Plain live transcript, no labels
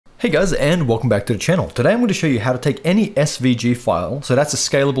Hey guys, and welcome back to the channel. Today I'm going to show you how to take any SVG file, so that's a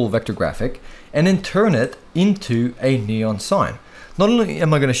scalable vector graphic, and then turn it into a neon sign. Not only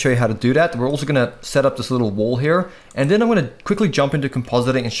am I going to show you how to do that, we're also going to set up this little wall here, and then I'm going to quickly jump into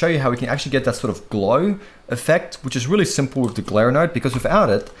compositing and show you how we can actually get that sort of glow effect, which is really simple with the glare node, because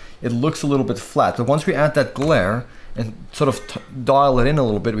without it, it looks a little bit flat. But once we add that glare and sort of dial it in a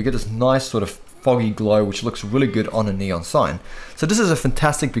little bit, we get this nice sort of foggy glow, which looks really good on a neon sign. So this is a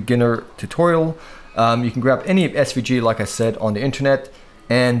fantastic beginner tutorial. You can grab any SVG, like I said, on the internet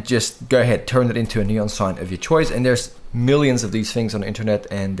and just go ahead, turn it into a neon sign of your choice. And there's millions of these things on the internet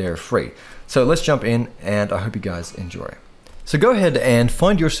and they're free. So let's jump in and I hope you guys enjoy. So go ahead and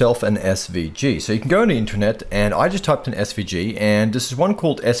find yourself an SVG. So you can go on the internet, and I just typed in SVG, and this is one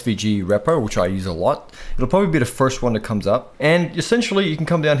called SVG repo, which I use a lot. It'll probably be the first one that comes up. And essentially you can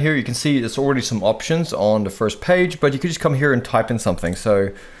come down here, you can see there's already some options on the first page, but you could just come here and type in something. So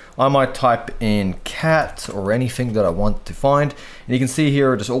I might type in cat or anything that I want to find. And you can see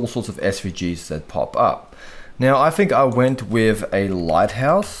here, there's all sorts of SVGs that pop up. Now I think I went with a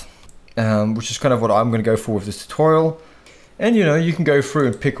lighthouse, which is kind of what I'm going to go for with this tutorial. And you know, you can go through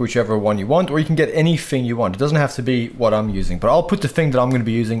and pick whichever one you want, or you can get anything you want. It doesn't have to be what I'm using, but I'll put the thing that I'm going to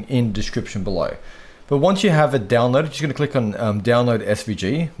be using in the description below. But once you have it downloaded, you're just going to click on download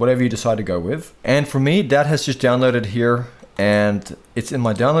SVG, whatever you decide to go with. And for me, that has just downloaded here, and it's in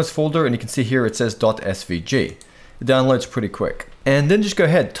my downloads folder, and you can see here it says .svg. It downloads pretty quick. And then just go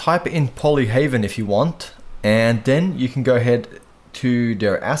ahead, type in Polyhaven if you want, and then you can go ahead to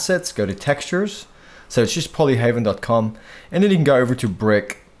their assets, go to textures. So it's just polyhaven.com, and then you can go over to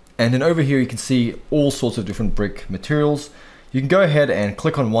brick, and then over here you can see all sorts of different brick materials. You can go ahead and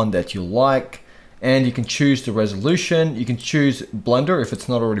click on one that you like, and you can choose the resolution. You can choose Blender if it's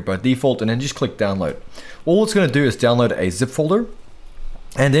not already by default, and then just click download. All it's going to do is download a zip folder,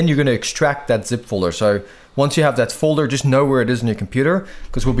 and then you're going to extract that zip folder. So once you have that folder, just know where it is in your computer,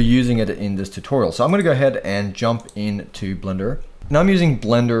 because we'll be using it in this tutorial. So I'm going to go ahead and jump into Blender. Now I'm using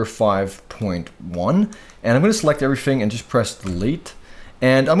Blender 5.1, and I'm going to select everything and just press delete.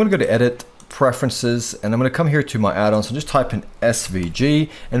 And I'm going to go to edit, preferences, and I'm going to come here to my add-ons and just type in SVG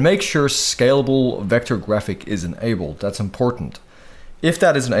and make sure scalable vector graphic is enabled. That's important. If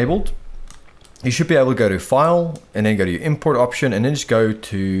that is enabled, you should be able to go to file and then go to your import option and then just go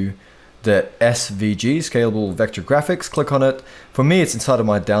to the SVG, scalable vector graphics, click on it. For me, it's inside of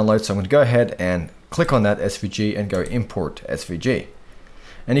my download, so I'm going to go ahead and click on that SVG and go import SVG.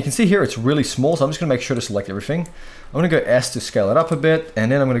 And you can see here it's really small, so I'm just going to make sure to select everything. I'm going to go S to scale it up a bit, and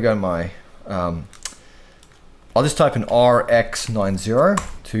then I'm going to go to my, I'll just type in RX90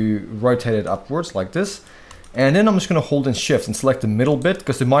 to rotate it upwards like this. And then I'm just going to hold in shift and select the middle bit,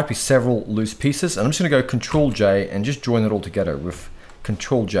 because there might be several loose pieces. And I'm just going to go Control J and just join it all together with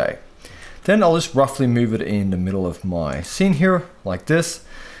Control J. Then I'll just roughly move it in the middle of my scene here like this.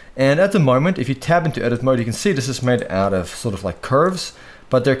 And at the moment, if you tab into edit mode, you can see this is made out of sort of like curves,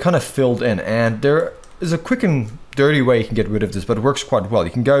 but they're kind of filled in. And there is a quick and dirty way you can get rid of this, but it works quite well.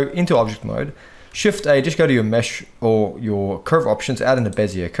 You can go into object mode, Shift A, just go to your mesh or your curve options, add in the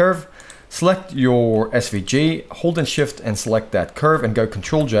Bezier curve, select your SVG, hold in shift and select that curve and go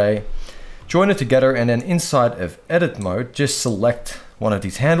Control J, join it together, and then inside of edit mode, just select one of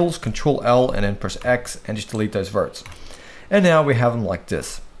these handles, Control L, and then press X and just delete those verts. And now we have them like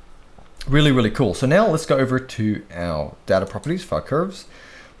this. Really, really cool. So now let's go over to our data properties for our curves.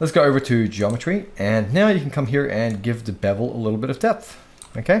 Let's go over to geometry, and now you can come here and give the bevel a little bit of depth.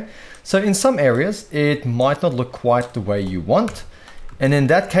 Okay, so in some areas it might not look quite the way you want, and in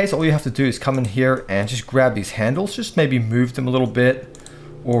that case all you have to do is come in here and just grab these handles, just maybe move them a little bit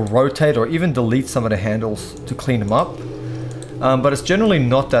or rotate or even delete some of the handles to clean them up. But it's generally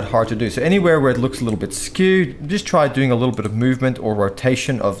not that hard to do. So anywhere where it looks a little bit skewed, just try doing a little bit of movement or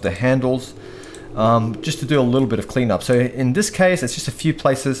rotation of the handles, just to do a little bit of cleanup. So in this case, it's just a few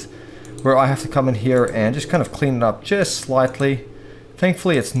places where I have to come in here and just kind of clean it up just slightly.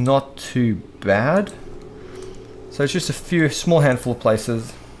 Thankfully, it's not too bad. So it's just a few small handful of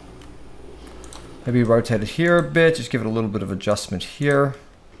places. Maybe rotate it here a bit, just give it a little bit of adjustment here.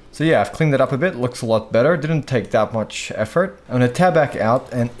 So yeah, I've cleaned it up a bit, looks a lot better. Didn't take that much effort. I'm going to tab back out,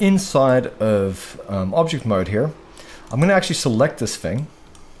 and inside of object mode here, I'm going to actually select this thing.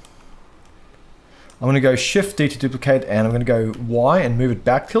 I'm going to go Shift D to duplicate, and I'm going to go Y and move it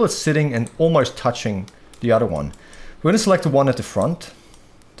back till it's sitting and almost touching the other one. We're going to select the one at the front,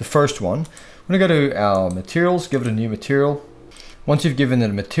 the first one. We're going to go to our materials, give it a new material. Once you've given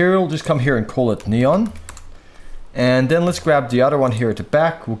it a material, just come here and call it neon. And then let's grab the other one here at the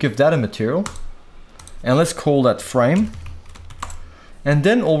back. We'll give that a material. And let's call that frame. And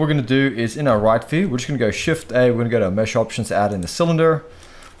then all we're going to do is in our right view, we're just going to go Shift A, we're going to go to Mesh Options, add in the cylinder,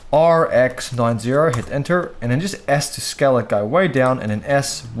 RX90, hit enter, and then just S to scale it, go way down, and then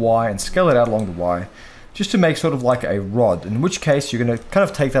S, Y, and scale it out along the Y, just to make sort of like a rod, in which case you're going to kind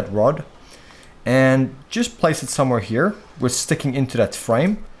of take that rod and just place it somewhere here, we're sticking into that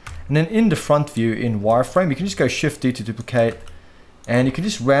frame. And then in the front view in wireframe, you can just go Shift D to duplicate, and you can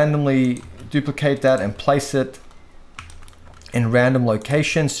just randomly duplicate that and place it in random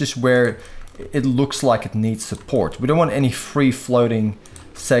locations, just where it looks like it needs support. We don't want any free floating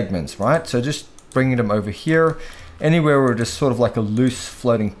segments, right? So just bringing them over here, anywhere where there's sort of like a loose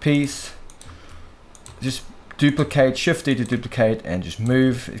floating piece, just duplicate, Shift D to duplicate, and just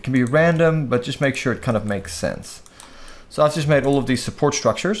move. It can be random, but just make sure it kind of makes sense. So I've just made all of these support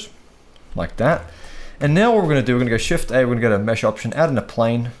structures like that. And now what we're gonna do, we're gonna go Shift A, we're gonna go to Mesh Option, add in a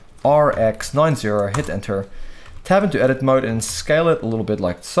plane, RX90, hit enter, tab into edit mode and scale it a little bit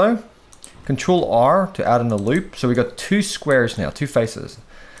like so. Control R to add in a loop. So we got two squares now, two faces.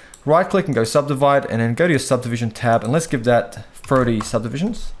 Right click and go subdivide, and then go to your subdivision tab, and let's give that 30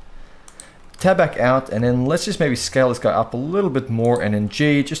 subdivisions. Tab back out, and then let's just maybe scale this guy up a little bit more, and then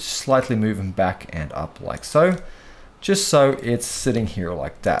G, just slightly move him back and up like so, just so it's sitting here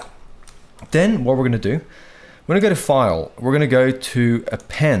like that. Then what we're gonna do, we're gonna go to File, we're gonna go to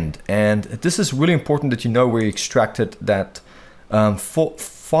Append, and this is really important that you know where you extracted that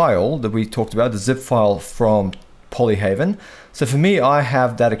file that we talked about, the zip file from Polyhaven. So for me, I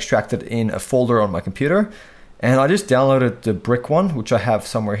have that extracted in a folder on my computer, and I just downloaded the brick one, which I have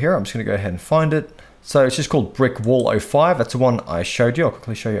somewhere here. I'm just gonna go ahead and find it. So it's just called Brick Wall 05. That's the one I showed you. I'll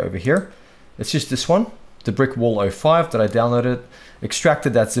quickly show you over here. It's just this one, the Brick Wall 05 that I downloaded,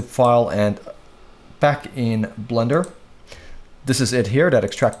 extracted that zip file, and back in Blender, this is it here, that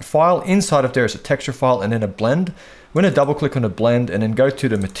extracted file. Inside of there is a texture file and then a blend. We're gonna double click on the blend and then go to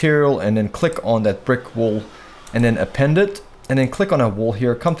the material and then click on that brick wall and then append it, and then click on our wall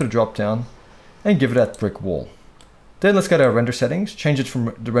here, come to the drop down and give it that brick wall. Then let's go to our render settings, change it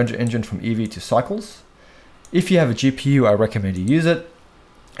from the render engine from Eevee to Cycles. If you have a GPU, I recommend you use it.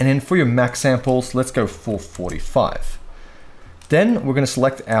 And then for your max samples, let's go full 45. Then we're going to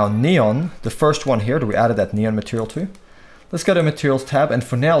select our neon, the first one here that we added that neon material to. Let's go to Materials tab, and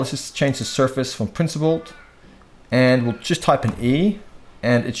for now, let's just change the surface from Principled, and we'll just type in E,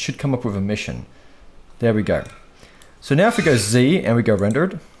 and it should come up with emission. There we go. So now if we go Z and we go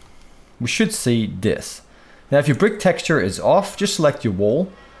rendered, we should see this. Now if your brick texture is off, just select your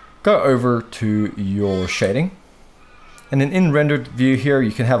wall, go over to your shading, and then in rendered view here,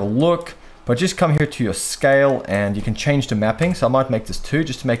 you can have a look, but just come here to your scale and you can change the mapping. So I might make this 2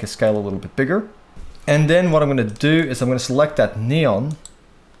 just to make the scale a little bit bigger. And then what I'm going to do is I'm going to select that neon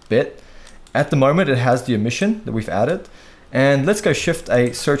bit. At the moment, it has the emission that we've added. And let's go Shift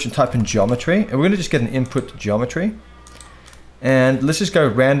A, search and type in geometry. And we're going to just get an input geometry. And let's just go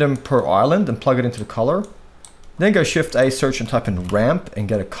random per island and plug it into the color. Then go Shift A, search and type in ramp and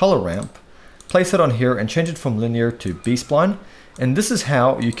get a color ramp. Place it on here and change it from linear to B-spline. And this is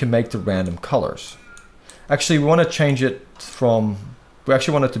how you can make the random colors. Actually, we want to change it from, we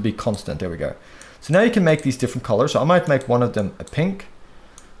actually want it to be constant. There we go. So now you can make these different colors. So I might make one of them a pink.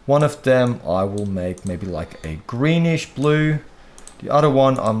 One of them I will make maybe like a greenish blue. The other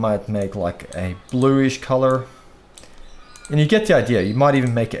one I might make like a bluish color. And you get the idea. You might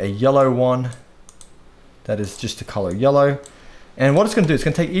even make a yellow one. That is just the color yellow. And what it's going to do, it's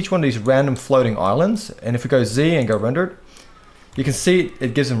going to take each one of these random floating islands. And if we go Z and go rendered, you can see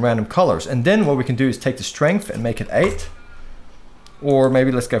it gives them random colors. And then what we can do is take the strength and make it 8. Or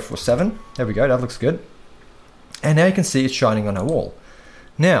maybe let's go for 7. There we go, that looks good. And now you can see it's shining on our wall.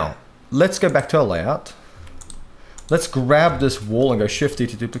 Now, let's go back to our layout. Let's grab this wall and go Shift D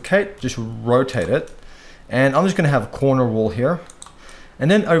to duplicate, just rotate it. And I'm just gonna have a corner wall here.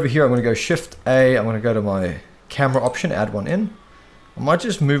 And then over here, I'm gonna go Shift A, I'm gonna go to my camera option, add one in. I might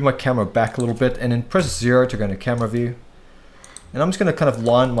just move my camera back a little bit and then press 0 to go into camera view. And I'm just gonna kind of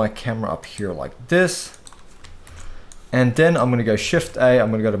line my camera up here like this. And then I'm gonna go Shift A, I'm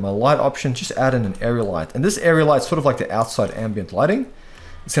gonna go to my light option, just add in an area light. And this area light is sort of like the outside ambient lighting.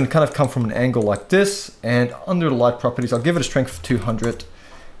 It's gonna kind of come from an angle like this, and under the light properties, I'll give it a strength of 200.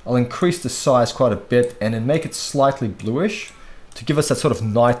 I'll increase the size quite a bit and then make it slightly bluish to give us that sort of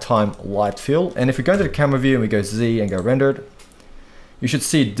nighttime light feel. And if we go into the camera view and we go Z and go rendered, you should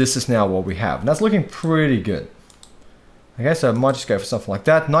see this is now what we have. And that's looking pretty good. Okay, so I might just go for something like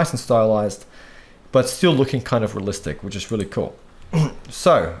that, nice and stylized, but still looking kind of realistic, which is really cool.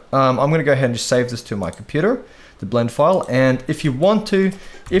 So I'm gonna go ahead and just save this to my computer, the blend file. And if you want to,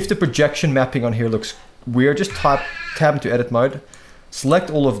 if the projection mapping on here looks weird, just tab into edit mode,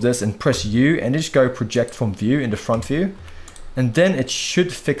 select all of this and press U and just go project from view into front view. And then it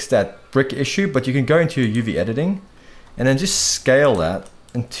should fix that brick issue, but you can go into your UV editing and then just scale that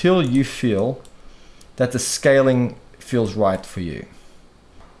until you feel that the scaling feels right for you.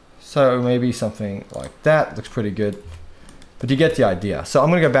 So maybe something like that looks pretty good, but you get the idea. So I'm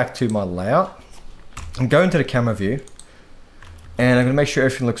gonna go back to my layout and go into the camera view, and I'm gonna make sure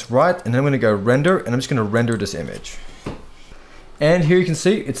everything looks right, and then I'm gonna go render, and I'm just gonna render this image. And here you can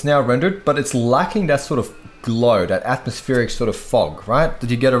see it's now rendered, but it's lacking that sort of glow, that atmospheric sort of fog, right? That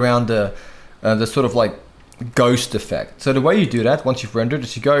you get around the sort of like ghost effect. So the way you do that once you've rendered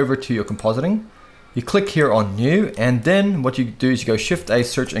is you go over to your compositing, you click here on new, and then what you do is you go Shift A,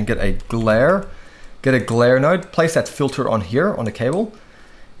 search, and get a glare node, place that filter on here on the cable,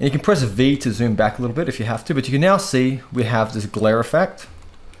 and you can press V to zoom back a little bit if you have to, but you can now see we have this glare effect,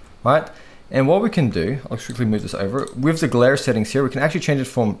 right? And what we can do, I'll quickly move this over, with the glare settings here, we can actually change it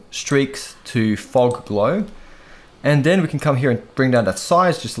from streaks to fog glow, and then we can come here and bring down that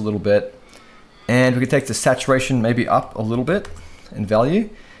size just a little bit, and we can take the saturation maybe up a little bit in value,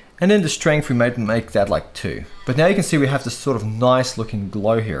 and then the strength we might make that like 2. But now you can see we have this sort of nice looking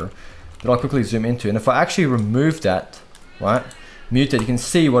glow here that I'll quickly zoom into. And if I actually remove that, right, mute it, you can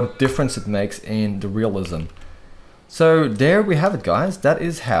see what a difference it makes in the realism. So there we have it, guys. That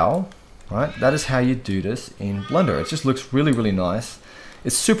is how, right, that is how you do this in Blender. It just looks really, really nice.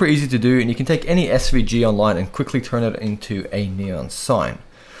 It's super easy to do, and you can take any SVG online and quickly turn it into a neon sign.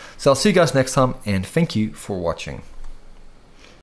 So I'll see you guys next time, and thank you for watching.